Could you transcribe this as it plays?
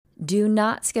Do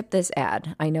not skip this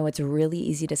ad. I know it's really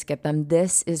easy to skip them.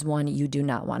 This is one you do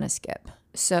not want to skip.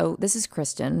 So this is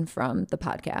Kristen from the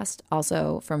podcast,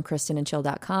 also from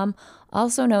KristenandChill.com,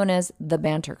 also known as the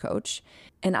Banter Coach.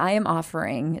 And I am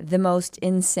offering the most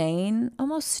insane,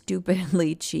 almost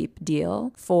stupidly cheap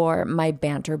deal for my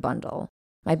Banter Bundle.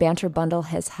 My Banter Bundle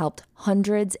has helped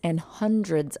hundreds and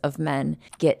hundreds of men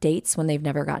get dates when they've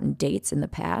never gotten dates in the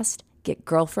past, get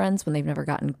girlfriends when they've never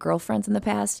gotten girlfriends in the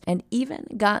past, and even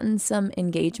gotten some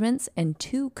engagements and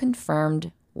 2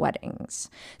 confirmed weddings.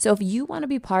 So if you want to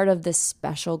be part of this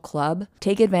special club,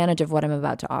 take advantage of what I'm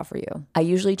about to offer you. I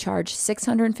usually charge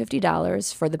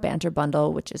 $650 for the Banter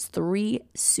Bundle, which is 3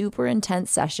 super intense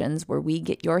sessions where we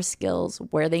get your skills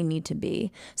where they need to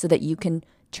be so that you can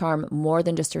charm more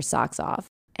than just your socks off.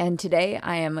 And today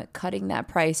I am cutting that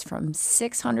price from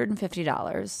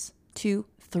 $650 to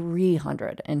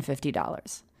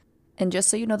 $350. And just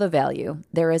so you know the value,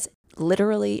 there is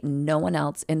literally no one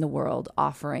else in the world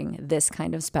offering this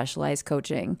kind of specialized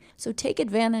coaching. So take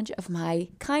advantage of my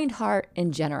kind heart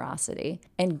and generosity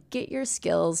and get your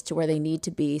skills to where they need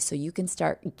to be so you can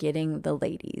start getting the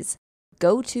ladies.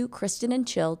 Go to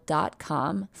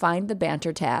KristenandChill.com, find the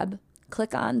Banter tab,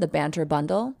 click on the Banter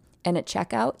Bundle, and at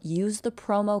checkout, use the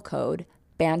promo code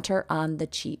BANTER on the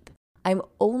cheap. I'm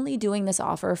only doing this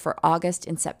offer for August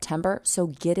and September, so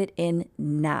get it in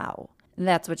now.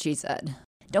 That's what she said.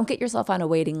 Don't get yourself on a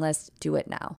waiting list. Do it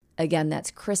now. Again, that's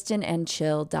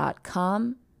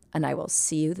KristenandChill.com, and I will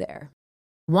see you there.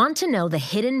 Want to know the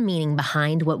hidden meaning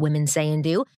behind what women say and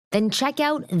do? Then check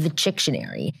out the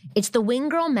Chictionary. It's the Wing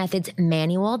Girl Method's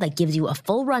manual that gives you a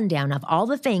full rundown of all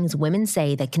the things women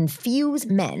say that confuse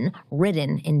men,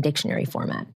 written in dictionary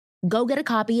format. Go get a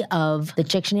copy of the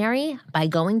Chictionary by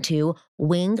going to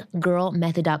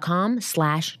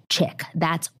winggirlmethod.com/chick.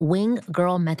 That's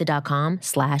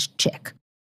winggirlmethod.com/chick.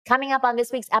 Coming up on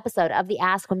this week's episode of the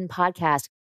Ask Women podcast,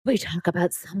 we talk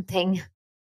about something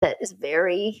that is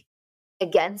very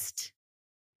against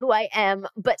who I am,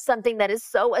 but something that is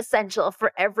so essential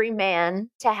for every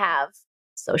man to have: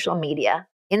 social media,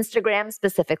 Instagram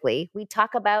specifically. We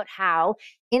talk about how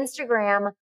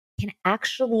Instagram can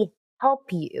actually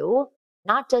help you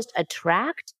not just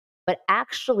attract, but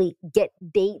actually get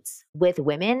dates with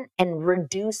women and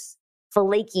reduce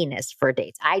flakiness for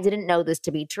dates. I didn't know this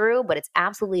to be true, but it's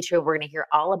absolutely true. We're going to hear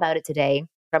all about it today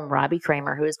from Robbie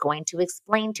Kramer, who is going to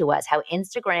explain to us how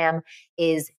Instagram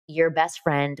is your best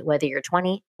friend, whether you're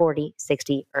 20, 40,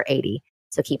 60, or 80.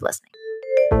 So keep listening.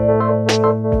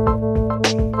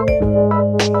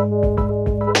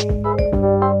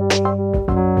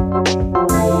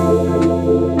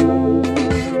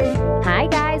 Hi,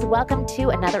 guys. Welcome to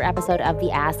another episode of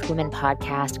the Ask Women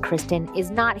podcast. Kristen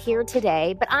is not here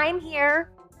today, but I'm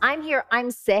here.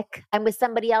 I'm sick. I'm with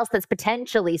somebody else that's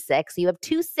potentially sick. So you have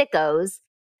 2 sickos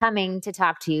coming to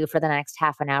talk to you for the next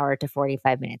half an hour to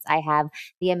 45 minutes. I have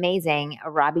the amazing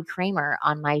Robbie Kramer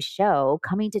on my show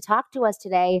coming to talk to us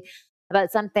today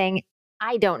about something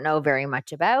I don't know very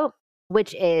much about,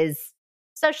 which is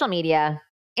social media,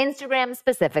 Instagram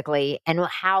specifically, and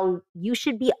how you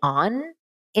should be on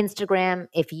Instagram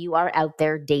if you are out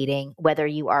there dating, whether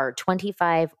you are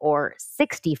 25 or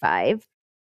 65.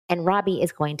 And Robbie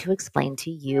is going to explain to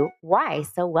you why.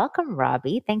 So welcome,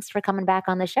 Robbie. Thanks for coming back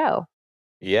on the show.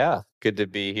 Yeah, good to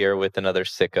be here with another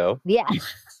sicko. Yeah.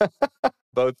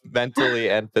 Both mentally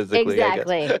and physically, I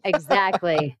guess.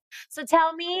 Exactly. So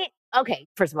tell me, okay,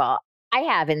 first of all, I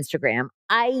have Instagram.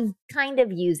 I kind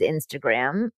of use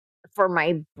Instagram for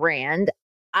my brand.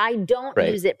 I don't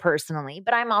use it personally,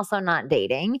 but I'm also not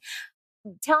dating.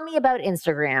 Tell me about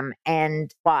Instagram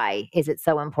and why is it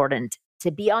so important to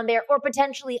be on there or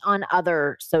potentially on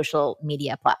other social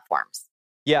media platforms?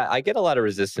 Yeah, I get a lot of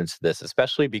resistance to this,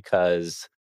 especially because,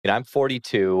 I'm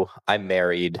 42, I'm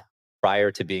married.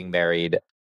 Prior to being married,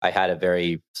 I had a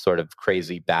very sort of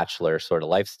crazy bachelor sort of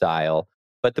lifestyle.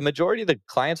 But the majority of the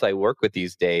clients I work with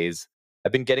these days,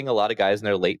 I've been getting a lot of guys in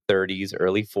their late 30s,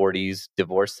 early 40s,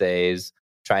 divorcees,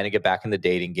 trying to get back in the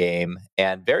dating game.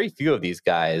 And very few of these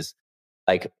guys,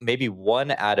 like maybe 1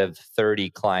 out of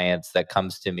 30 clients that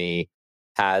comes to me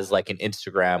has like an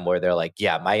Instagram where they're like,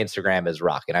 yeah, my Instagram is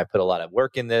rocking. I put a lot of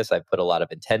work in this. I put a lot of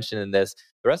intention in this.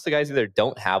 The rest of the guys either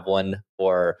don't have one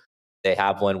or they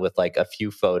have one with like a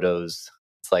few photos.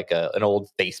 It's like an old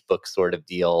Facebook sort of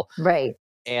deal. Right.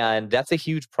 And that's a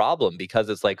huge problem because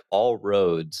it's like all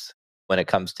roads when it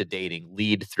comes to dating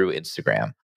lead through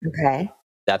Instagram. Okay.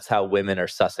 That's how women are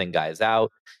sussing guys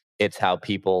out. It's how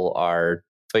people are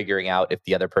figuring out if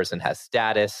the other person has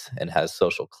status and has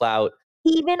social clout.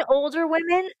 Even older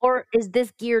women, or is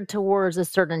this geared towards a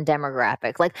certain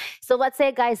demographic? Like, so let's say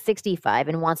a guy's 65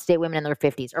 and wants to date women in their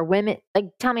 50s. Are women, like,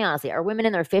 tell me honestly, are women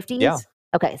in their Yeah. 50s?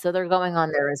 Okay, so they're going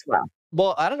on there as well.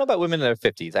 Well, I don't know about women in their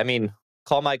 50s. I mean,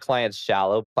 call my clients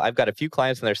shallow. I've got a few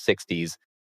clients in their 60s,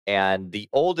 and the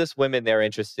oldest women they're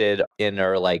interested in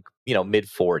are like, mid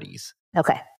 40s.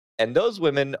 Okay. And those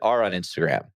women are on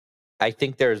Instagram. I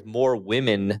think there's more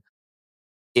women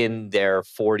in their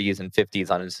 40s and 50s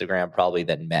on Instagram probably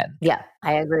than men. Yeah,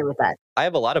 I agree with that. I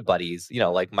have a lot of buddies,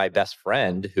 like my best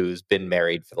friend who's been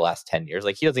married for the last 10 years.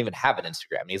 Like he doesn't even have an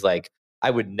Instagram. And he's like,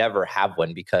 I would never have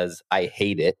one because I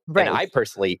hate it. Right. And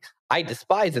I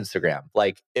despise Instagram.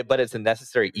 But it's a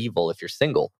necessary evil if you're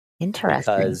single.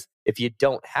 Interesting. Because if you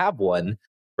don't have one,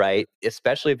 right,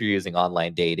 especially if you're using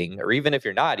online dating, or even if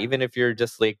you're not, even if you're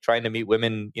just like trying to meet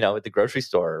women, at the grocery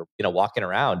store, walking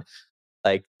around,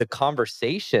 like the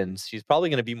conversations, she's probably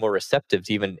going to be more receptive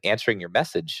to even answering your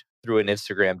message through an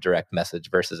Instagram direct message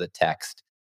versus a text.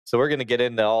 So we're going to get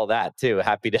into all that too.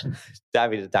 Happy to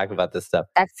talk about this stuff.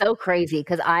 That's so crazy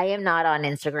because I am not on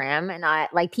Instagram, and I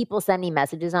like people send me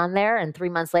messages on there, and 3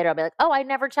 months later I'll be like, oh, I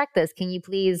never checked this. Can you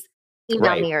please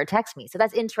email me or text me? So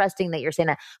that's interesting that you're saying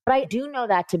that. But I do know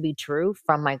that to be true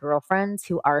from my girlfriends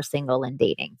who are single and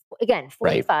dating. Again,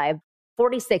 45,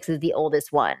 46 is the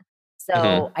oldest one.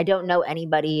 So I don't know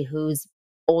anybody who's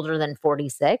older than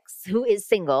 46 who is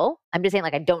single. I'm just saying,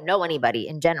 like, I don't know anybody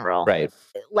in general,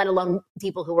 let alone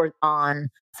people who are on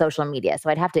social media. So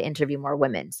I'd have to interview more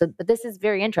women. So, but this is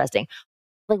very interesting.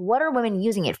 Like, what are women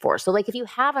using it for? So, like, if you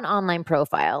have an online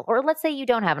profile, or let's say you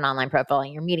don't have an online profile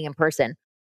and you're meeting in person,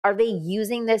 are they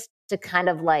using this to kind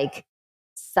of like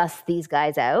suss these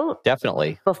guys out?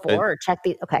 Definitely. Before or check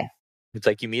these? Okay. It's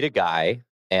like you meet a guy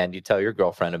and you tell your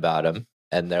girlfriend about him,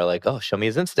 and they're like, oh, show me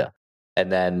his Insta.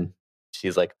 And then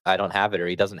she's like, I don't have it, or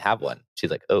he doesn't have one. She's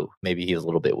like, oh, maybe he's a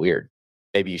little bit weird.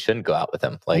 Maybe you shouldn't go out with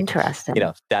him. Like, interesting.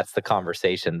 That's the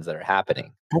conversations that are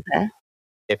happening. Okay.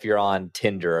 If you're on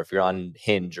Tinder, if you're on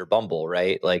Hinge or Bumble,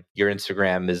 right? Like your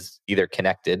Instagram is either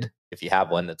connected, if you have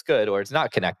one that's good, or it's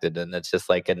not connected. And it's just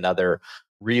like another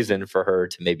reason for her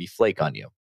to maybe flake on you.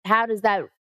 How does that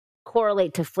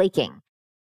correlate to flaking?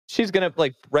 She's going to,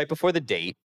 like, right before the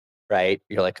date, right?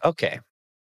 You're like, okay,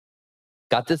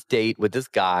 got this date with this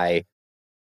guy.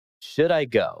 Should I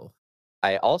go?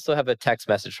 I also have a text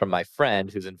message from my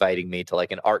friend who's inviting me to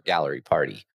like an art gallery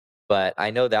party, but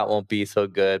I know that won't be so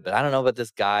good. But I don't know about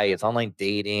this guy. It's online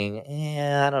dating.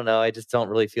 I don't know. I just don't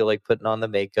really feel like putting on the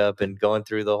makeup and going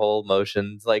through the whole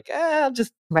motions. Like,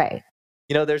 just, right.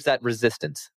 There's that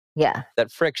resistance. Yeah.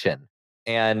 That friction.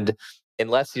 And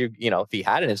unless if he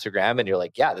had an Instagram and you're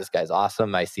like, yeah, this guy's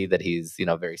awesome. I see that he's,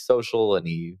 very social and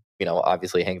he,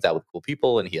 obviously hangs out with cool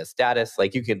people and he has status.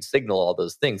 Like you can signal all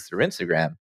those things through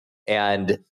Instagram.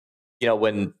 And,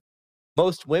 when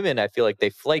most women, I feel like they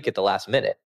flake at the last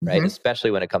minute, right?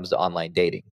 Especially when it comes to online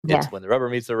dating. It's when the rubber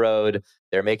meets the road,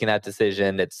 they're making that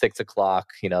decision at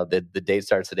 6:00, the date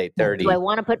starts at 8:30. Do I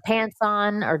want to put pants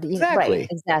on or exactly. Right,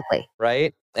 exactly.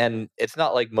 Right. And it's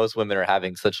not like most women are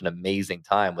having such an amazing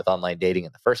time with online dating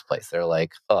in the first place. They're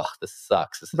like, oh, this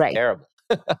sucks. This is terrible.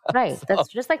 Right. So, that's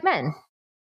just like men.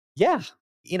 Yeah.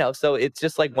 So it's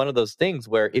just like one of those things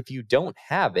where if you don't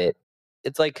have it,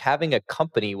 it's like having a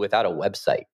company without a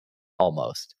website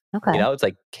almost. Okay. It's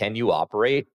like, can you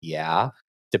operate? Yeah.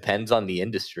 Depends on the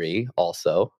industry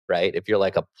also, right? If you're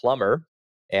like a plumber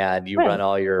and you run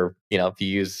all your, if you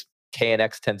use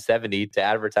KNX 1070 to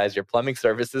advertise your plumbing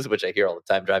services, which I hear all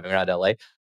the time driving around LA,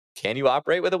 can you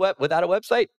operate with without a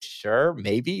website? Sure,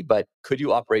 maybe, but could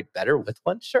you operate better with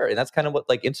one? Sure. And that's kind of what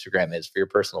like Instagram is for your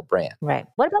personal brand. Right.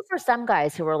 What about for some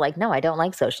guys who are like, no, I don't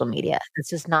like social media. It's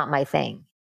just not my thing.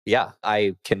 Yeah,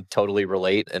 I can totally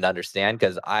relate and understand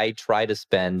because I try to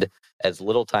spend as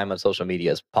little time on social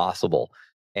media as possible.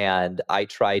 And I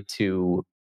try to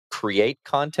create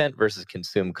content versus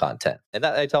consume content. And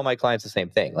that I tell my clients the same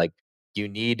thing. Like you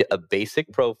need a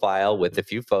basic profile with a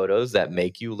few photos that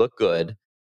make you look good.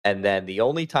 And then the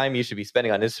only time you should be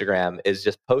spending on Instagram is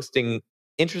just posting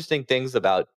interesting things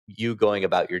about you going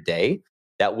about your day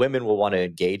that women will want to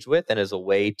engage with and as a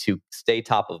way to stay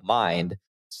top of mind.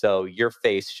 So your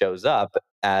face shows up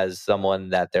as someone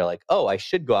that they're like, oh, I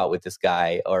should go out with this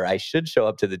guy, or I should show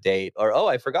up to the date, or, oh,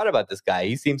 I forgot about this guy.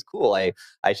 He seems cool.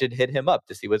 I should hit him up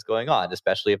to see what's going on,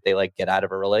 especially if they like get out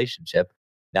of a relationship.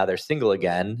 Now they're single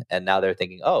again. And now they're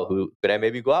thinking, oh, who could I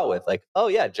maybe go out with? Like, oh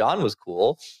yeah, John was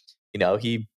cool.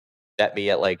 He met me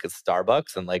at like a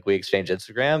Starbucks and like we exchanged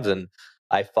Instagrams and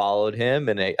I followed him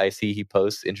and I see he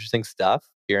posts interesting stuff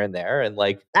here and there. And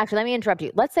like, actually, let me interrupt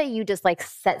you. Let's say you just like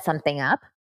set something up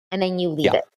and then you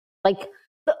leave it. Like,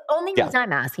 The only Yeah. reason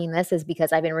I'm asking this is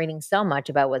because I've been reading so much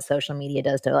about what social media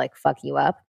does to like fuck you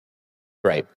up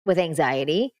Right. with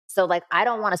anxiety. So like I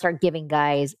don't want to start giving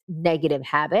guys negative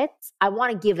habits. I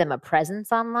want to give them a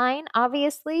presence online,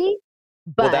 obviously.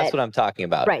 Well, that's But what I'm talking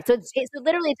about. right. So it's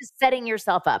literally just setting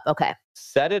yourself up. Okay.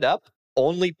 Set it up,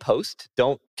 only post,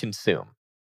 don't consume,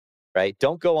 right?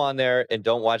 Don't go on there and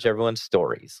don't watch everyone's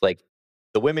stories. Like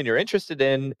the women you're interested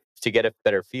in, to get a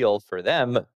better feel for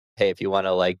them, hey, if you want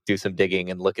to like do some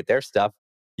digging and look at their stuff,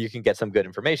 you can get some good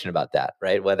information about that,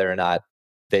 right? Whether or not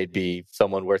they'd be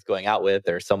someone worth going out with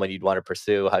or someone you'd want to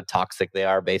pursue, how toxic they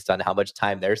are based on how much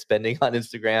time they're spending on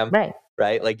Instagram, Right.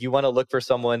 right? Like you want to look for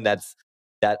someone that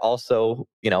also,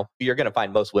 you're going to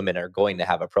find most women are going to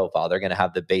have a profile. They're going to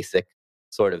have the basic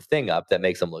sort of thing up that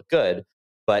makes them look good.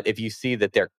 But if you see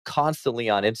that they're constantly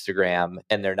on Instagram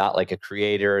and they're not like a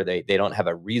creator, they don't have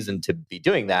a reason to be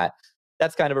doing that,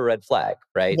 that's kind of a red flag,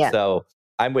 right? Yeah. So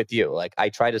I'm with you. Like I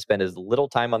try to spend as little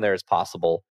time on there as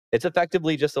possible. It's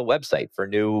effectively just a website for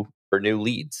new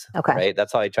leads, Okay. right?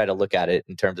 That's how I try to look at it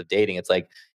in terms of dating. It's like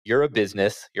you're a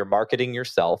business, you're marketing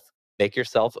yourself, make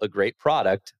yourself a great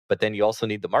product, but then you also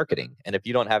need the marketing. And if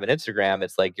you don't have an Instagram,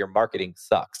 it's like your marketing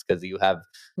sucks because you have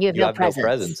no no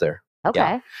presence there. Okay.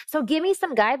 Yeah. So give me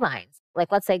some guidelines. Like,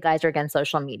 let's say guys are against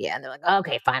social media and they're like,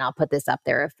 okay, fine, I'll put this up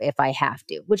there if I have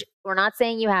to, which we're not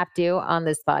saying you have to on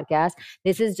this podcast.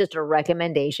 This is just a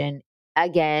recommendation.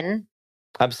 Again,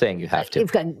 I'm saying you have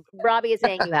to. Robbie is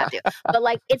saying you have to, but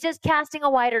like, it's just casting a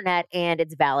wider net and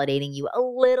it's validating you a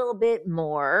little bit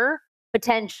more.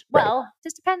 Potential. Right. Well,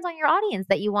 just depends on your audience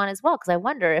that you want as well. Cause I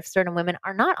wonder if certain women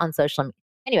are not on social media.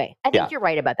 Anyway, I think Yeah. you're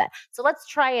right about that. So let's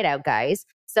try it out, guys.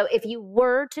 So if you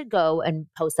were to go and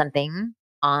post something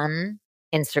on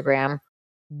Instagram,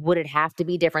 would it have to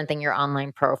be different than your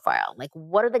online profile? Like,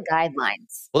 what are the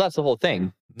guidelines? Well, that's the whole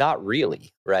thing. Not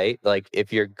really, right? Like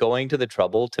if you're going to the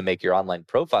trouble to make your online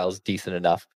profiles decent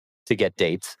enough to get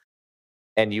dates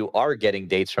and you are getting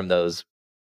dates from those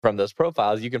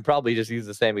profiles, you can probably just use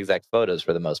the same exact photos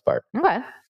for the most part, Okay.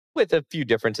 with a few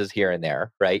differences here and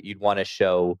there, right? You'd want to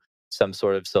show some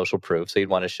sort of social proof. So you'd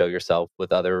want to show yourself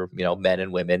with other, men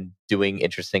and women doing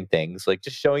interesting things, like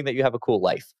just showing that you have a cool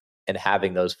life and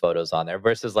having those photos on there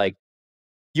versus like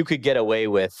you could get away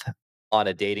with on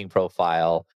a dating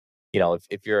profile,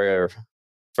 if you're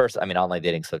first, I mean, online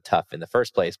dating's so tough in the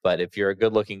first place, but if you're a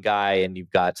good looking guy and you've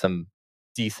got some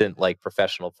decent, like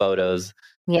professional photos,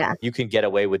 Yeah. you can get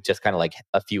away with just kind of like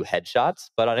a few headshots.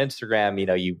 But on Instagram,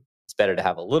 it's better to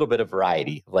have a little bit of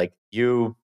variety, like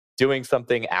you doing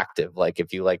something active. Like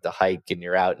if you like to hike and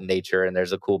you're out in nature and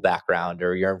there's a cool background,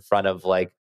 or you're in front of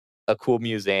like a cool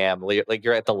museum, like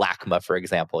you're at the LACMA, for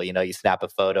example, you snap a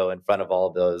photo in front of all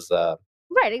of those,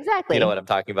 Right. Exactly. you know what I'm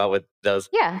talking about with those.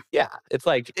 Yeah. Yeah. It's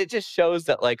like, it just shows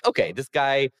that like, okay, this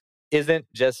guy isn't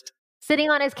just Sitting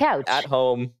on his couch. at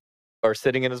home or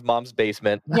sitting in his mom's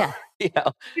basement. Yeah.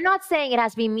 You're not saying it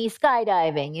has to be me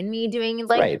skydiving and me doing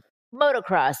like right.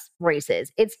 motocross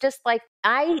races. It's just like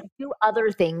I do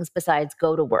other things besides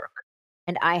go to work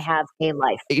and I have a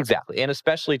life. Exactly. And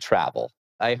especially travel.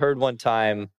 I heard one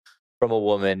time from a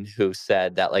woman who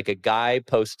said that like a guy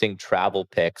posting travel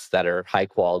pics that are high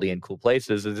quality and cool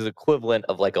places is equivalent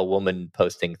of like a woman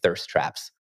posting thirst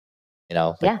traps.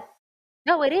 Yeah.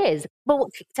 No, it is. But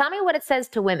tell me what it says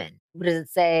to women. Does it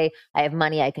say I have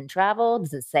money, I can travel?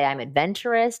 Does it say I'm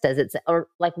adventurous? Does it say, or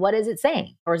like what is it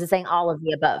saying? Or is it saying all of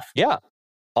the above? Yeah.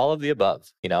 All of the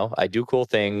above. I do cool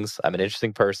things. I'm an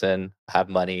interesting person, have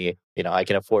money, I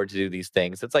can afford to do these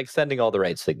things. It's like sending all the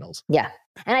right signals. Yeah.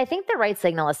 And I think the right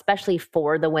signal, especially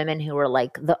for the women who are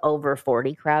like the over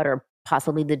 40 crowd or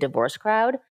possibly the divorce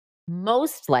crowd,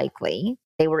 most likely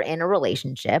they were in a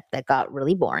relationship that got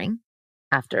really boring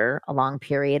after a long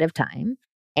period of time.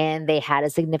 And they had a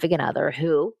significant other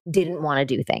who didn't want to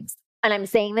do things. And I'm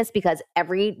saying this because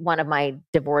every one of my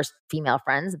divorced female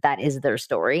friends, that is their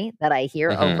story that I hear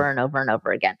over and over and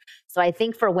over again. So I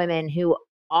think for women who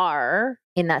are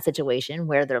in that situation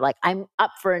where they're like, I'm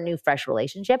up for a new, fresh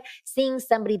relationship, seeing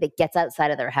somebody that gets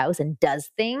outside of their house and does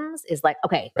things is like,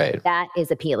 okay, Right. that is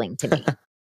appealing to me.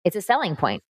 It's a selling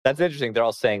point. That's interesting. They're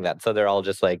all saying that. So they're all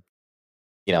just like,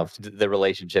 the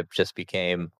relationship just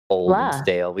became old Blah. and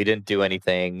stale. We didn't do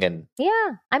anything. And Yeah.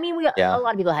 I mean, a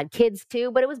lot of people had kids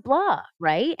too, but it was blah,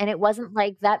 right? And it wasn't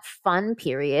like that fun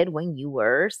period when you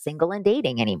were single and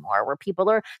dating anymore,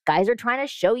 where guys are trying to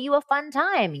show you a fun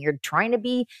time. You're trying to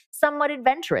be somewhat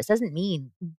adventurous. Doesn't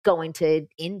mean going to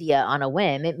India on a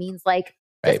whim. It means like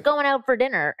just Right. going out for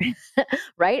dinner,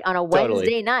 right? On a Totally.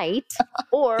 Wednesday night,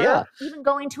 or Yeah. even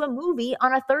going to a movie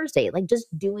on a Thursday, like just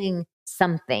doing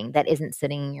something that isn't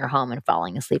sitting in your home and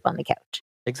falling asleep on the couch.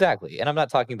 Exactly. And I'm not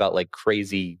talking about like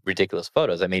crazy, ridiculous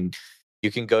photos. I mean,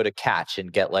 you can go to Catch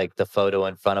and get like the photo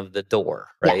in front of the door,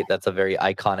 Yeah. right? That's a very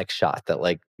iconic shot that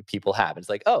like people have. It's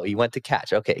like, oh, he went to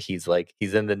Catch. Okay, he's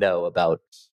in the know about,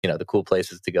 the cool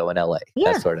places to go in LA,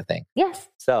 Yeah. that sort of thing. Yes.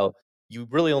 So you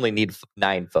really only need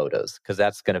 9 photos because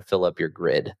that's going to fill up your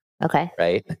grid, Okay.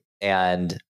 right?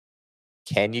 And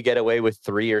can you get away with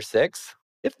 3 or 6?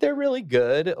 If they're really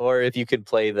good, or if you can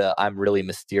play the I'm really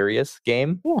mysterious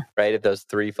game, Yeah. right? If those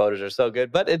 3 photos are so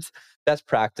good, but it's best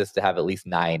practice to have at least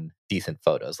 9 decent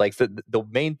photos. Like the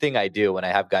main thing I do when I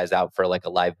have guys out for like a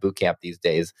live boot camp these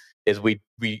days is we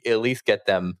at least get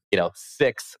them,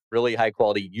 6 really high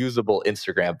quality usable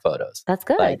Instagram photos. That's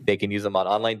good. Like they can use them on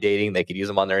online dating, they can use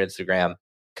them on their Instagram.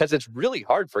 Because it's really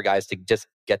hard for guys to just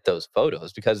get those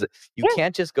photos because you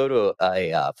can't just go to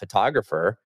a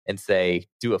photographer and say,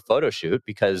 do a photo shoot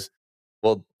because,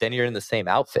 well, then you're in the same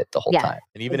outfit the whole time.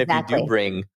 And even if you do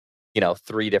bring,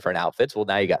 3 different outfits, well,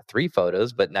 now you got 3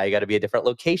 photos, but now you got to be at different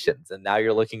locations. And now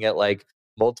you're looking at like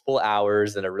multiple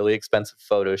hours and a really expensive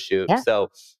photo shoot. Yeah.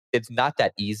 So it's not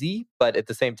that easy, but at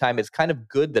the same time, it's kind of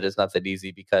good that it's not that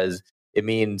easy because it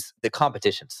means the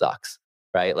competition sucks.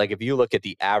 Right? Like if you look at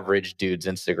the average dude's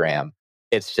Instagram,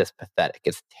 it's just pathetic.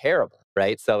 It's terrible,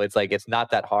 right? So it's like, it's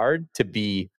not that hard to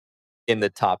be in the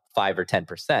top 5 or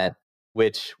 10%,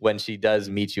 which when she does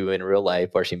meet you in real life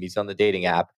or she meets you on the dating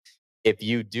app, if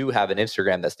you do have an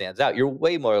Instagram that stands out, you're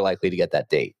way more likely to get that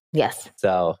date. Yes.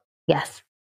 So, yes.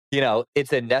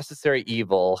 It's a necessary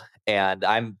evil. And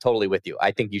I'm totally with you.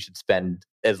 I think you should spend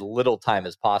as little time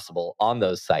as possible on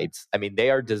those sites. I mean, they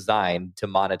are designed to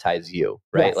monetize you,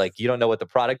 right? Yes. Like you don't know what the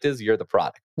product is, you're the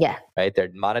product. Yeah. Right? They're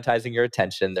monetizing your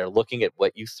attention. They're looking at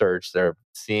what you search. They're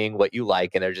seeing what you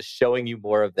like, and they're just showing you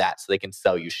more of that so they can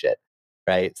sell you shit.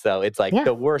 Right? So it's like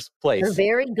the worst place. They're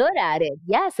very good at it.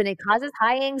 Yes. And it causes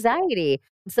high anxiety.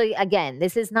 So again,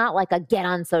 this is not like a get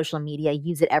on social media,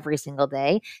 use it every single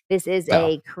day. This is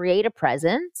a create a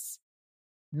presence.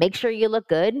 Make sure you look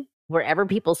good wherever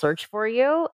people search for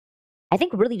you. I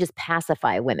think really just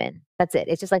pacify women. That's it.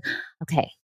 It's just like,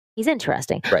 okay, he's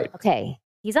interesting. Right. Okay,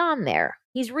 he's on there.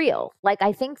 He's real. Like,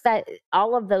 I think that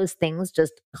all of those things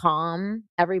just calm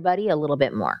everybody a little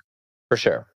bit more. For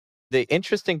sure. The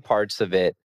interesting parts of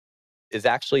it is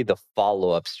actually the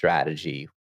follow-up strategy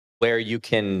where you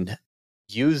can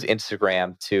use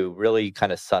Instagram to really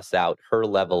kind of suss out her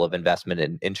level of investment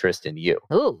and interest in you.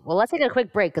 Ooh, well, let's take a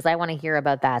quick break because I want to hear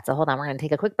about that. So hold on, we're going to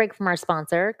take a quick break from our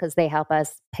sponsor because they help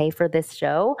us pay for this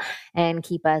show and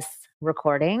keep us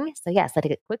recording. So yes, let's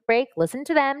take a quick break, listen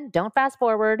to them, don't fast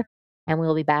forward, and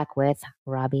we'll be back with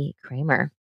Robbie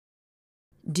Kramer.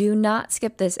 Do not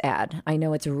skip this ad. I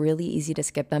know it's really easy to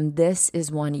skip them. This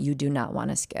is one you do not want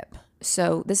to skip.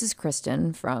 So this is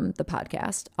Kristen from the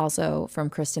podcast, also from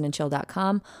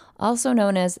KristenandChill.com, also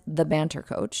known as the Banter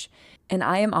Coach. And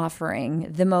I am offering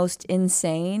the most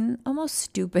insane, almost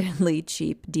stupidly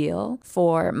cheap deal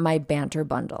for my Banter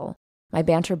Bundle. My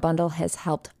Banter Bundle has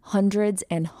helped hundreds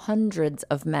and hundreds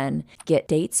of men get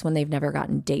dates when they've never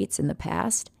gotten dates in the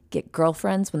past, get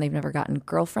girlfriends when they've never gotten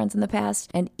girlfriends in the past,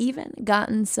 and even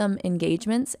gotten some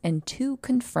engagements and 2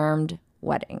 confirmed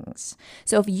weddings.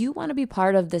 So if you want to be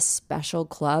part of this special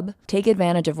club, take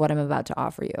advantage of what I'm about to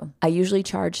offer you. I usually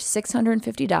charge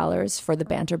 $650 for the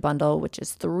Banter Bundle, which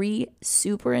is 3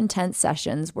 super intense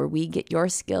sessions where we get your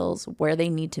skills where they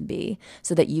need to be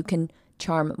so that you can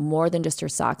charm more than just your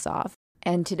socks off.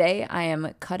 And today I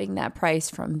am cutting that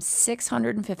price from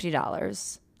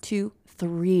 $650 to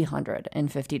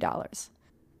 $350.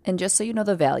 And just so you know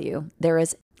the value, there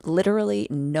is literally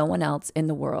no one else in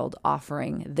the world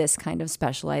offering this kind of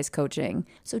specialized coaching.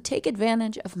 So take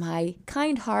advantage of my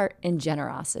kind heart and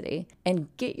generosity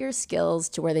and get your skills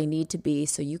to where they need to be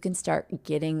so you can start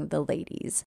getting the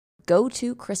ladies. Go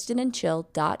to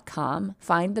KristenandChill.com,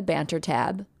 find the Banter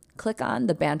tab, click on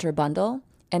the Banter Bundle,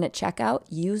 and at checkout,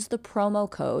 use the promo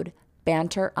code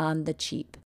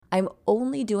BANTERONTHECHEAP. I'm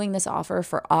only doing this offer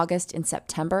for August and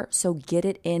September, so get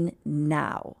it in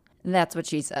now. That's what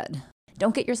she said.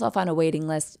 Don't get yourself on a waiting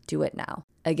list. Do it now.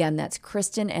 Again, that's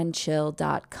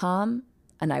KristenandChill.com,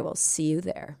 and I will see you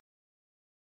there.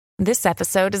 This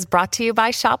episode is brought to you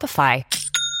by Shopify.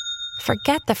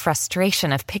 Forget the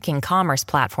frustration of picking commerce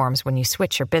platforms when you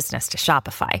switch your business to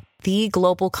Shopify, the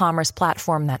global commerce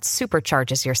platform that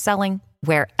supercharges your selling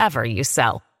wherever you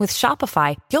sell. With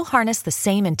Shopify, you'll harness the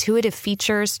same intuitive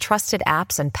features, trusted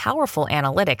apps, and powerful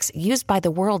analytics used by the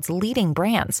world's leading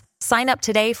brands. Sign up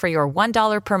today for your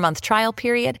 $1 per month trial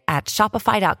period at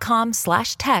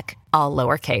shopify.com/tech, all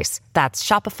lowercase. That's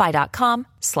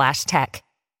shopify.com/tech.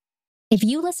 If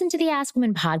you listen to the Ask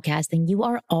Women podcast, then you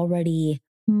are already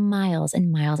miles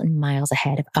and miles and miles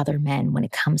ahead of other men when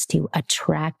it comes to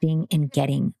attracting and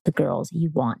getting the girls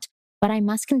you want. But I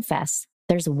must confess,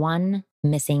 there's one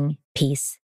missing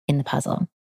piece in the puzzle,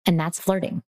 and that's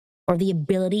flirting, or the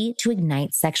ability to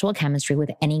ignite sexual chemistry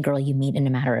with any girl you meet in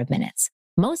a matter of minutes.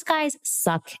 Most guys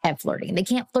suck at flirting. They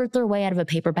can't flirt their way out of a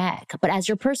paper bag. But as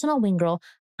your personal wing girl,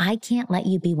 I can't let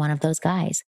you be one of those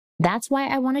guys. That's why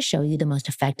I want to show you the most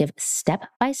effective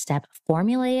step-by-step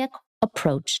formulaic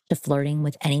approach to flirting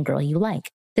with any girl you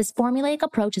like. This formulaic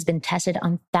approach has been tested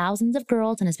on thousands of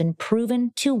girls and has been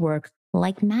proven to work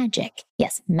like magic.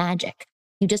 Yes, magic.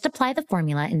 You just apply the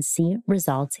formula and see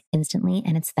results instantly,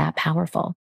 and it's that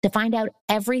powerful. To find out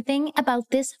everything about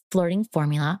this flirting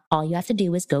formula, all you have to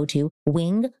do is go to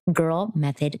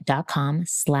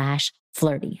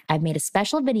winggirlmethod.com/flirty. I've made a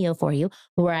special video for you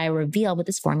where I reveal what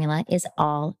this formula is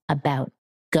all about.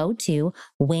 Go to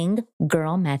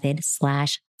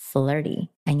winggirlmethod/flirty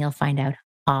and you'll find out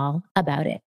all about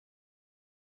it.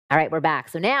 All right, we're back.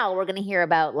 So now we're going to hear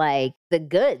about like the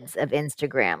goods of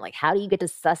Instagram. Like, how do you get to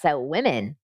suss out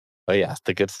women? Oh, yeah,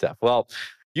 the good stuff. Well,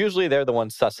 usually they're the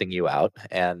ones sussing you out,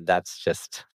 and that's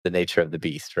just the nature of the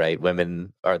beast, right?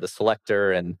 Women are the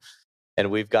selector, and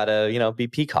we've got to, be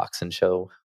peacocks and show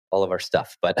all of our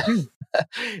stuff. But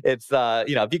it's,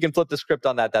 if you can flip the script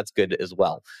on that, that's good as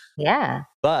well. Yeah.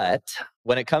 But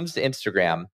when it comes to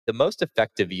Instagram, the most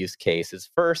effective use case is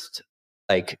first,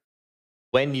 like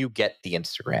when you get the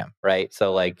Instagram, right?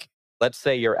 So like, let's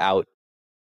say you're out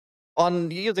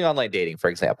on using online dating, for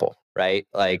example, right?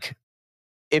 Like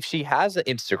if she has an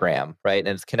Instagram, right, and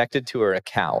it's connected to her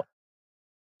account,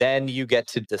 then you get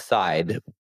to decide,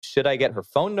 should I get her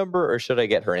phone number or should I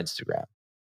get her Instagram?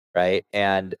 Right.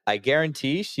 And I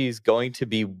guarantee she's going to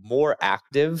be more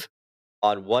active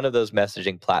on one of those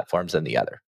messaging platforms than the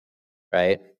other.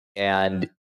 Right. And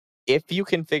if you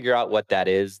can figure out what that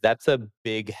is, that's a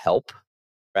big help.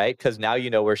 Right. Because now you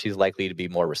know where she's likely to be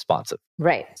more responsive.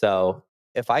 Right. So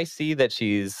if I see that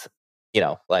she's,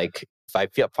 like if I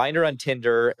find her on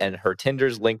Tinder and her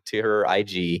Tinder's linked to her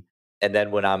IG, and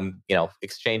then when I'm,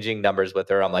 exchanging numbers with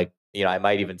her, I'm like, I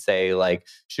might even say like,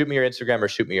 shoot me your Instagram or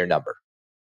shoot me your number.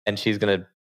 And she's going to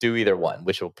do either one,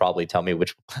 which will probably tell me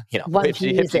which, if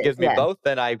she gives me both,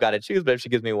 then I've got to choose. But if she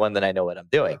gives me one, then I know what I'm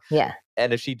doing. Yeah.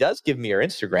 And if she does give me her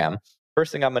Instagram,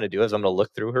 first thing I'm going to do is I'm going to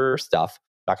look through her stuff.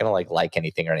 I'm not going to like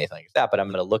anything or anything like that, but I'm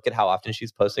going to look at how often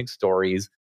she's posting stories.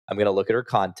 I'm going to look at her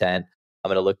content. I'm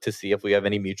going to look to see if we have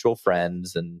any mutual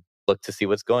friends and look to see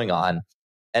what's going on.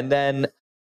 And then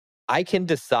I can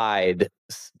decide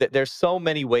that there's so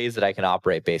many ways that I can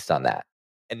operate based on that.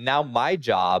 And now my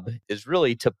job is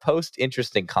really to post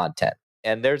interesting content.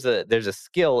 And there's a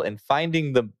skill in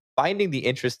finding the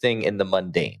interesting in the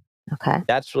mundane. Okay.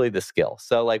 That's really the skill.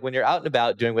 So like when you're out and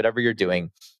about doing whatever you're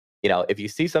doing, if you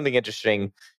see something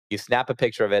interesting, you snap a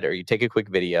picture of it or you take a quick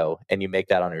video and you make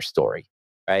that on your story.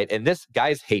 Right. And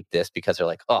guys hate this because they're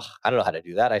like, oh, I don't know how to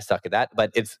do that. I suck at that.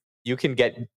 But you can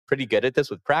get pretty good at this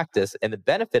with practice. And the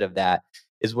benefit of that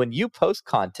is when you post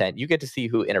content, you get to see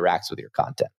who interacts with your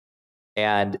content.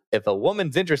 And if a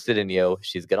woman's interested in you,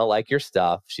 she's going to like your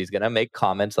stuff. She's going to make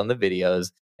comments on the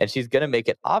videos and she's going to make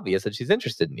it obvious that she's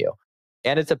interested in you.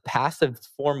 And it's a passive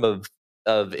form of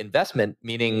investment,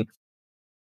 meaning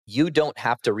you don't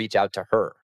have to reach out to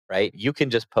her, right? You can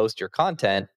just post your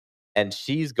content and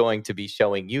she's going to be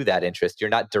showing you that interest. You're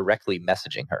not directly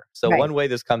messaging her. So One way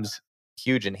this comes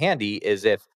huge and handy is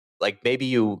if like maybe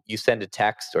you send a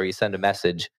text or you send a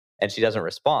message and she doesn't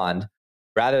respond,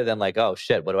 rather than like, oh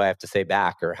shit, what do I have to say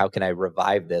back? Or how can I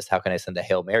revive this? How can I send a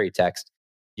Hail Mary text?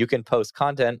 You can post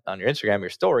content on your Instagram, your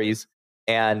stories.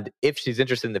 And if she's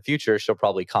interested in the future, she'll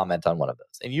probably comment on one of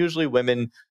those. And usually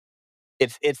women,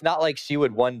 it's not like she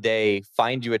would one day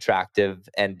find you attractive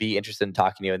and be interested in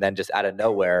talking to you and then just out of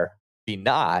nowhere be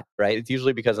not, right? It's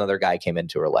usually because another guy came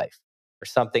into her life or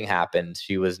something happened.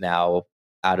 She was now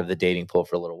out of the dating pool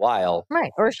for a little while.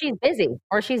 Right. Or she's busy.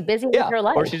 Or she's busy with her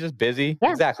life. Or she's just busy. Yeah.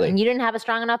 Exactly. And you didn't have a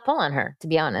strong enough pull on her, to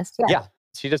be honest. Yeah.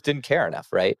 She just didn't care enough,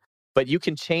 right? But you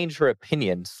can change her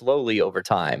opinion slowly over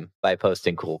time by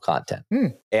posting cool content.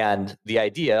 And the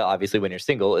idea, obviously, when you're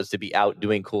single is to be out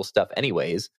doing cool stuff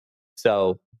anyways.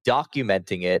 So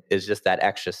documenting it is just that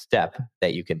extra step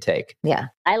that you can take. Yeah.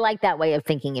 I like that way of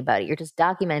thinking about it. You're just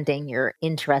documenting your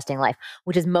interesting life,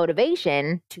 which is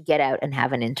motivation to get out and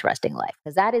have an interesting life.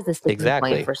 Because that is the sticking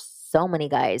point for so many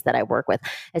guys that I work with,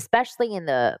 especially in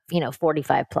the,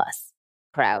 45 plus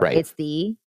crowd. Right. It's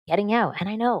the getting out. And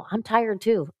I know I'm tired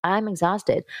too. I'm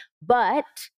exhausted, but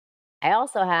I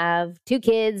also have 2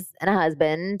 kids and a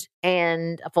husband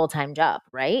and a full-time job,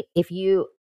 right?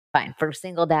 Fine, for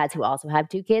single dads who also have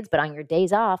 2 kids, but on your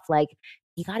days off, like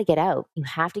you got to get out. You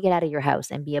have to get out of your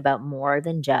house and be about more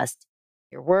than just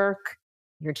your work,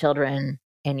 your children,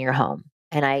 and your home.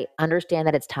 And I understand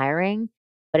that it's tiring,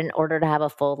 but in order to have a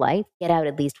full life, get out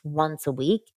at least once a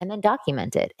week and then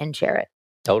document it and share it.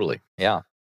 Totally. Yeah.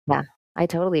 Yeah, I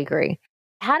totally agree.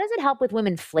 How does it help with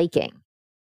women flaking?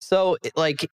 So,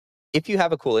 like, if you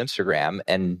have a cool Instagram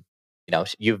and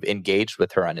you've engaged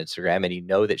with her on Instagram and you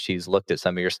know that she's looked at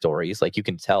some of your stories, like you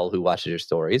can tell who watches your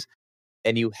stories,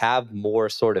 and you have more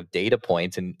sort of data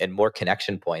points and more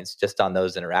connection points just on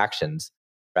those interactions,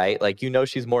 right? Like,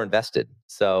 she's more invested.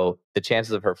 So the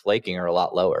chances of her flaking are a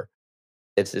lot lower.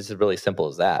 It's as really simple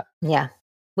as that. Yeah,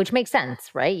 which makes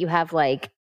sense, right? You have like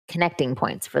connecting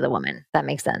points for the woman. That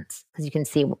makes sense because you can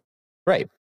see. Right.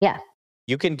 Yeah.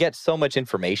 You can get so much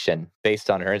information based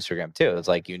on her Instagram too. It's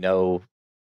like,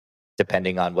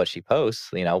 depending on what she posts,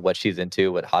 what she's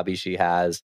into, what hobbies she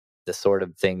has, the sort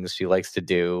of things she likes to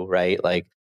do, right? Like,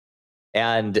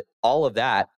 and all of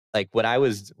that, like when I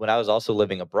was also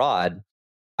living abroad,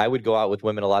 I would go out with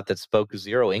women a lot that spoke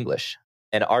zero English.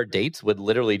 And our dates would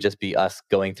literally just be us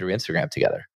going through Instagram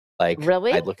together. Like,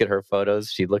 really? I'd look at her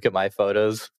photos, she'd look at my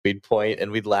photos, we'd point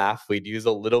and we'd laugh. We'd use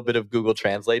a little bit of Google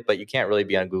Translate, but you can't really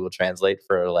be on Google Translate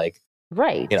for like,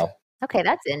 right. Okay,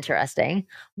 that's interesting.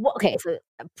 Well, okay, so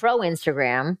pro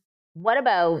Instagram. What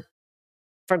about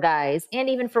for guys and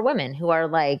even for women who are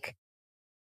like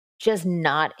just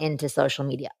not into social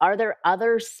media? Are there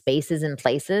other spaces and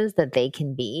places that they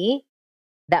can be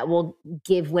that will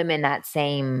give women that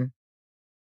same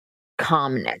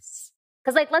calmness?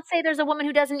 Because, like, let's say there's a woman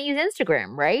who doesn't use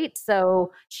Instagram, right?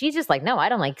 So she's just like, no, I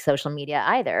don't like social media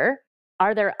either.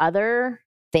 Are there other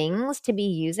things to be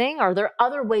using? Are there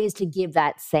other ways to give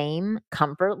that same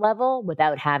comfort level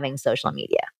without having social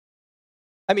media?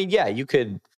 I mean, yeah, you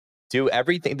could do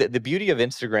everything. The beauty of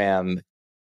Instagram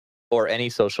or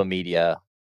any social media,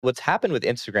 what's happened with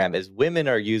Instagram is women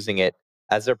are using it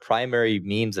as their primary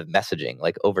means of messaging,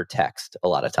 like over text a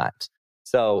lot of times.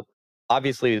 So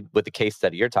obviously with the case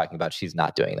study you're talking about, she's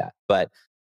not doing that. But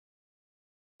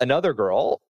another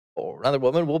girl or another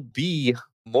woman will be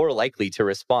more likely to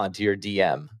respond to your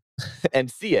DM and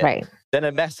see it Right. than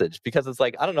a message, because it's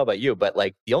like, I don't know about you, but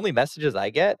like the only messages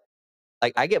I get,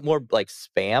 like I get more like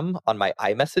spam on my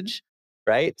iMessage,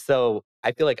 right? So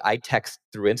I feel like I text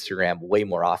through Instagram way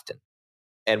more often.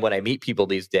 And when I meet people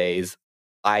these days,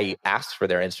 I ask for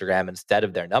their Instagram instead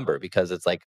of their number because it's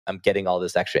like I'm getting all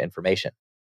this extra information.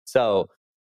 So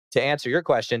to answer your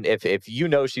question, if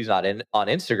she's not on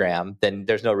Instagram, then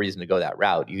there's no reason to go that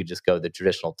route. You could just go the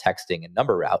traditional texting and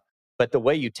number route. But the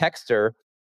way you text her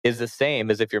is the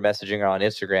same as if you're messaging her on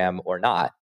Instagram or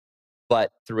not.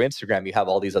 But through Instagram, you have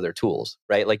all these other tools,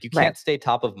 right? Like you can't stay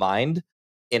top of mind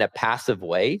in a passive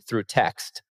way through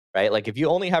text, right? Like if you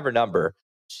only have her number,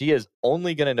 she is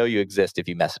only going to know you exist if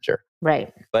you message her.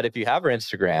 Right. But if you have her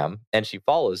Instagram and she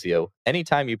follows you,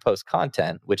 anytime you post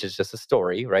content, which is just a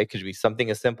story, right? Could be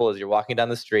something as simple as you're walking down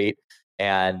the street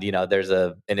and, there's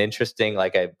an interesting,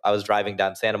 like I was driving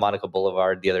down Santa Monica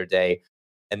Boulevard the other day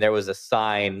and there was a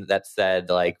sign that said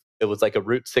like, it was like a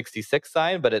Route 66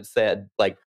 sign, but it said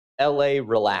like, LA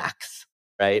relax,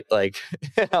 right? Like,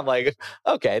 I'm like,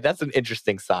 okay, that's an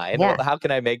interesting sign. Yeah. How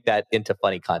can I make that into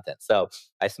funny content? So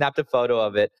I snapped a photo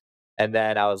of it. And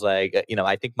then I was like,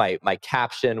 I think my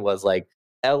caption was like,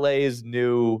 LA's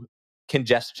new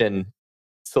congestion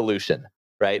solution,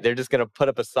 right? They're just going to put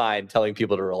up a sign telling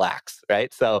people to relax,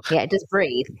 right? So yeah, just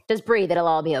breathe. Just breathe. It'll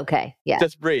all be okay. Yeah.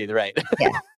 Just breathe, right?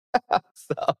 Yeah.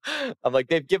 So I'm like,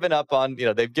 they've given up on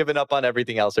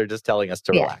everything else. They're just telling us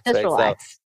to relax. Just right?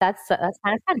 relax. So, that's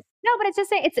kind of fun. No, but it's just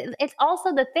saying it's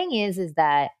also the thing is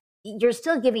that you're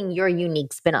still giving your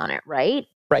unique spin on it, right?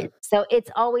 Right. So it's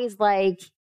always like,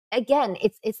 again,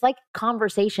 it's like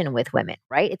conversation with women,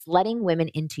 right? It's letting women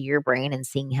into your brain and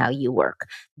seeing how you work.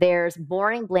 There's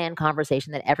boring, bland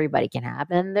conversation that everybody can have,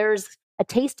 and there's a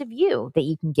taste of you that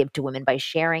you can give to women by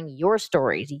sharing your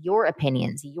stories, your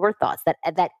opinions, your thoughts,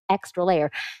 that extra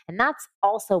layer. And that's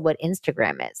also what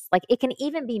Instagram is. Like it can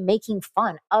even be making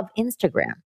fun of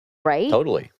Instagram, right?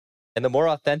 Totally. And the more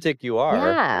authentic you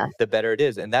are, the better it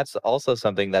is. And that's also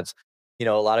something that's, a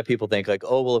lot of people think like,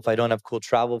 oh, well, if I don't have cool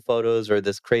travel photos or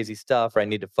this crazy stuff, or I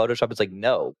need to Photoshop, it's like,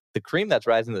 no, the cream that's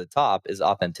rising to the top is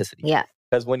authenticity. Yeah.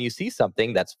 Because when you see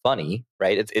something that's funny,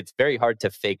 right, it's very hard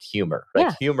to fake humor. Right?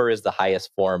 Yeah. Humor is the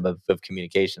highest form of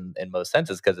communication in most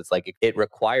senses because it's like it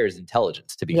requires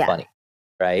intelligence to be funny,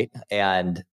 right?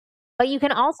 But you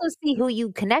can also see who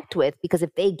you connect with because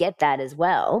if they get that as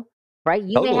well, right?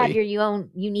 You may have your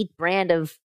own unique brand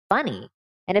of funny.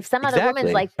 And if some other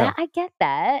woman's like, that, I get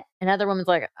that. Another woman's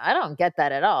like, I don't get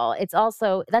that at all. It's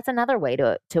also, that's another way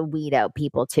to weed out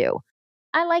people too.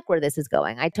 I like where this is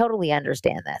going. I totally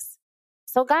understand this.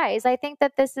 So, guys, I think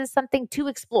that this is something to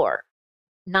explore.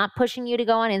 Not pushing you to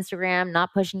go on Instagram,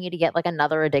 not pushing you to get like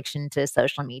another addiction to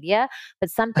social media, but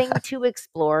something to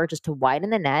explore just to widen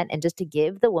the net and just to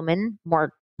give the woman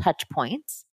more touch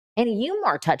points and you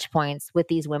more touch points with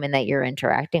these women that you're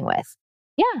interacting with.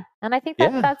 Yeah. And I think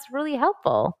that Yeah. that's really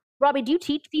helpful. Robbie, do you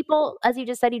teach people, as you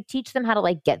just said, you teach them how to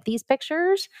like get these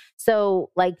pictures? So,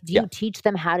 like, do Yeah, you teach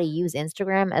them how to use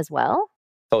Instagram as well?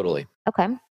 totally. Okay.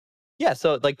 Yeah.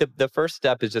 So like the first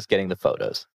step is just getting the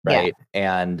photos, Yeah. right?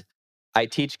 And I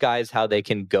teach guys how they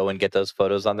can go and get those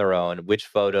photos on their own, which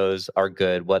photos are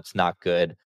good, what's not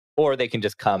good, or they can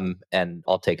just come and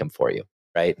I'll take them for you,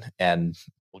 right? And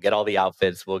we'll get all the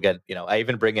outfits. We'll get, I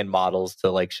even bring in models to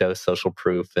like show social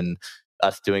proof and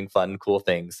us doing fun, cool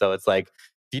things. So it's like,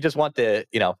 if you just want the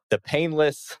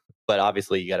painless, but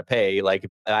obviously you got to pay, like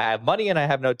I have money and I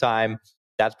have no time.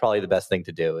 That's probably the best thing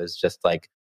to do is just like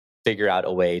figure out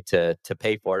a way to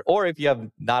pay for it. Or if you have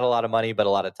not a lot of money but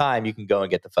a lot of time, you can go and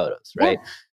get the photos, right? Yeah.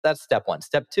 That's step one.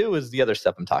 Step two is the other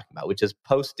stuff I'm talking about, which is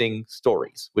posting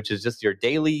stories, which is just your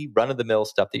daily run of the mill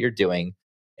stuff that you're doing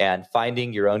and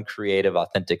finding your own creative,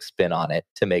 authentic spin on it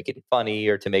to make it funny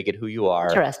or to make it who you are.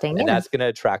 Interesting. And Yeah. that's going to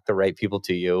attract the right people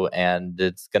to you. And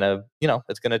it's going to,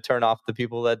 it's going to turn off the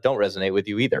people that don't resonate with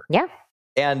you either. Yeah.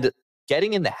 And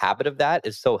getting in the habit of that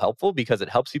is so helpful because it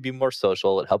helps you be more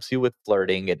social. It helps you with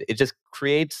flirting. It just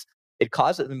creates, it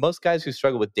causes, most guys who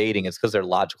struggle with dating is because they're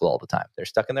logical all the time. They're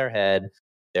stuck in their head.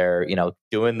 They're,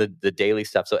 doing the daily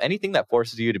stuff. So anything that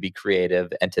forces you to be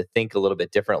creative and to think a little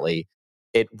bit differently,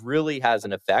 it really has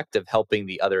an effect of helping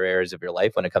the other areas of your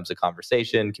life when it comes to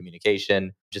conversation,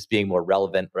 communication, just being more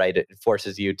relevant, right? It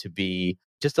forces you to be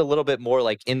just a little bit more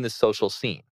like in the social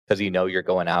scene because you're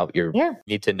going out, you Yeah.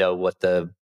 need to know what the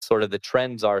sort of the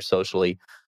trends are socially.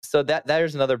 So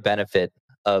there's another benefit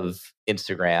of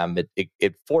Instagram.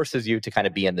 It forces you to kind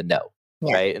of be in the know,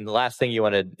 Yeah. right? And the last thing you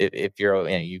want to, if you're,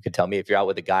 you could tell me if you're out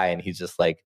with a guy and he's just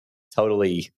like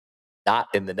totally not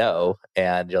in the know,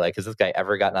 and you're like, has this guy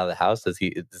ever gotten out of the house? Is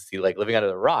he like living under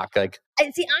the rock? Like,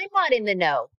 And see, I'm not in the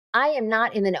know. I am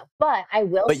not in the know, but I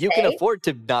will but say, you can afford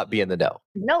to not be in the know.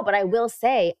 no, but I will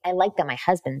say, I like that my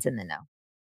husband's in the know.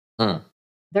 Mm.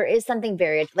 There is something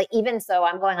very, like, even so,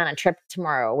 I'm going on a trip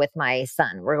tomorrow with my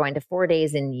son. We're going to 4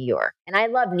 days in New York, and I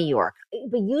love New York,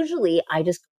 but usually I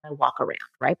walk around,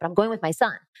 right? But I'm going with my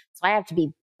son, so I have to be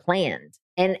planned.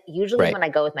 And usually Right. when I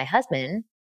go with my husband,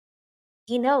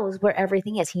 he knows where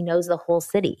everything is. He knows the whole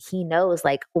city. He knows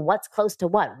like what's close to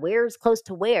what, where's close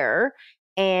to where.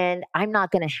 And I'm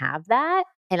not going to have that.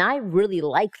 And I really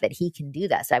like that he can do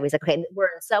that. So I was like, okay, we're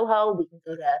in Soho. We can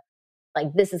go to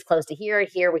like, this is close to here.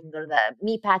 Here we can go to the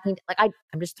meat packing. Like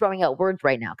I'm just throwing out words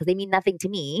right now because they mean nothing to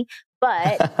me.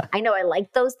 But I know I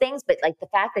like those things. But like the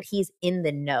fact that he's in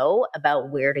the know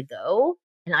about where to go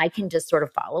and I can just sort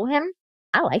of follow him,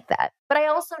 I like that. But I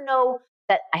also know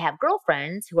that I have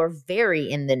girlfriends who are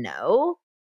very in the know,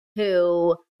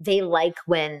 who they like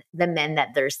when the men that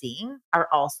they're seeing are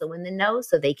also in the know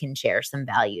so they can share some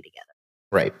value together.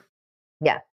 Right.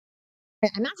 Yeah.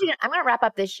 I'm going to wrap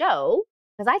up this show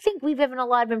because I think we've given a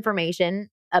lot of information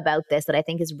about this that I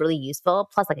think is really useful,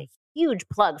 plus like a huge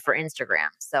plug for Instagram.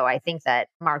 So I think that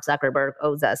Mark Zuckerberg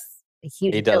owes us a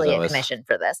huge He does owe affiliate us. commission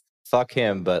for this. Fuck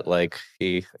him, but like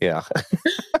yeah.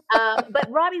 But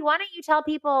Robbie, why don't you tell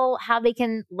people how they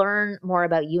can learn more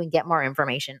about you and get more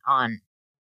information on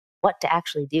what to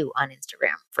actually do on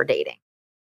Instagram for dating?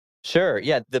 Sure.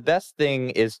 Yeah. The best thing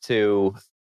is to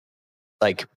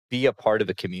like be a part of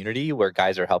a community where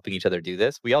guys are helping each other do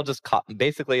this. We all just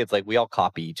basically it's like we all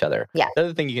copy each other. Yeah. The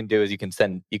other thing you can do is you can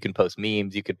post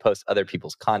memes, you could post other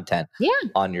people's content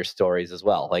on your stories as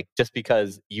well. Like just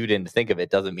because you didn't think of it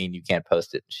doesn't mean you can't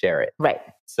post it and share it. Right.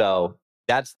 So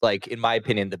that's like, in my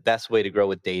opinion, the best way to grow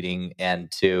with dating and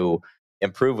to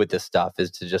improve with this stuff is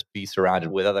to just be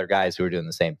surrounded with other guys who are doing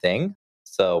the same thing.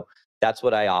 So that's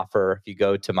what I offer. If you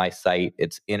go to my site,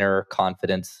 it's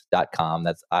innerconfidence.com.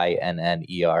 That's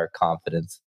INNER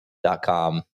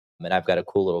confidence.com. And I've got a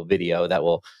cool little video that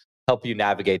will help you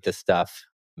navigate this stuff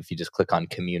if you just click on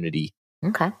community.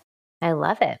 Okay. I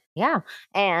love it. Yeah.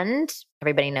 And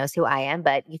everybody knows who I am,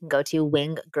 but you can go to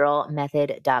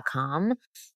winggirlmethod.com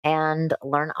and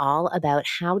learn all about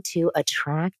how to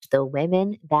attract the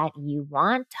women that you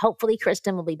want. Hopefully,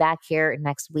 Kristen will be back here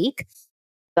next week.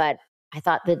 But I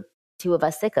thought the two of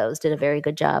us sickos did a very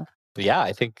good job. Yeah,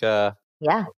 I think Yeah.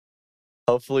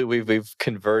 hopefully we've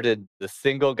converted the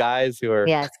single guys who are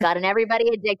Yes. Gotten everybody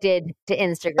addicted to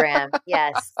Instagram.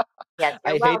 Yes. Yes.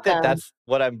 I You're hate that welcome. that's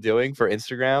what I'm doing for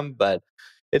Instagram, but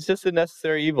it's just a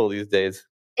necessary evil these days.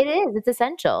 It is. It's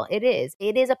essential. It is.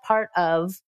 It is a part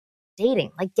of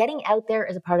dating. Like getting out there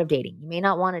is a part of dating. You may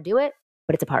not want to do it,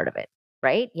 but it's a part of it,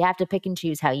 right? You have to pick and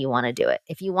choose how you want to do it.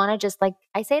 If you want to just like,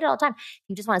 I say it all the time,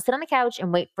 you just want to sit on the couch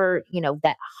and wait for,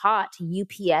 that hot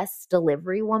UPS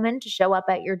delivery woman to show up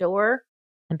at your door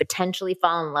and potentially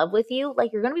fall in love with you,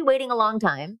 like you're going to be waiting a long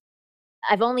time.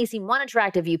 I've only seen one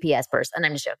attractive UPS person.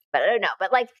 I'm just joking, but I don't know.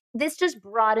 But like this just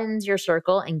broadens your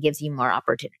circle and gives you more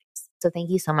opportunities. So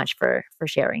thank you so much for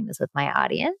sharing this with my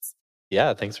audience.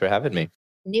 Yeah, thanks for having me.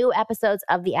 New episodes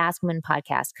of the Ask Women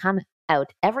podcast come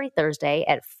out every Thursday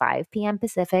at 5 p.m.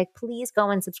 Pacific. Please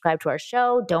go and subscribe to our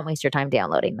show. Don't waste your time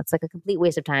downloading. That's like a complete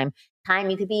waste of time.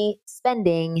 Time you could be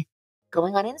spending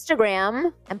going on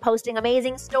Instagram and posting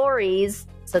amazing stories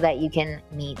so that you can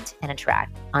meet and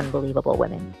attract unbelievable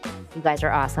women. You guys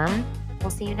are awesome.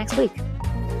 We'll see you next week.